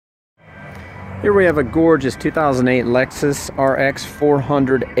Here we have a gorgeous 2008 Lexus RX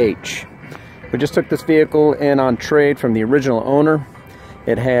 400H. We just took this vehicle in on trade from the original owner.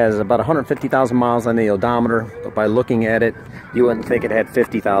 It has about 150,000 miles on the odometer, but by looking at it, you wouldn't think it had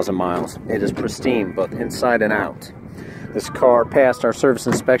 50,000 miles. It is pristine, both inside and out. This car passed our service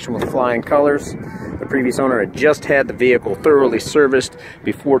inspection with flying colors. The previous owner had just had the vehicle thoroughly serviced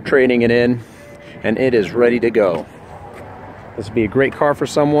before trading it in, and it is ready to go. This would be a great car for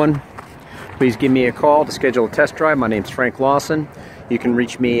someone. Please give me a call to schedule a test drive. My name is Frank Lawson. You can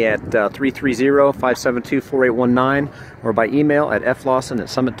reach me at 330-572-4819 or by email at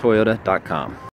flawson@summittoyota.com.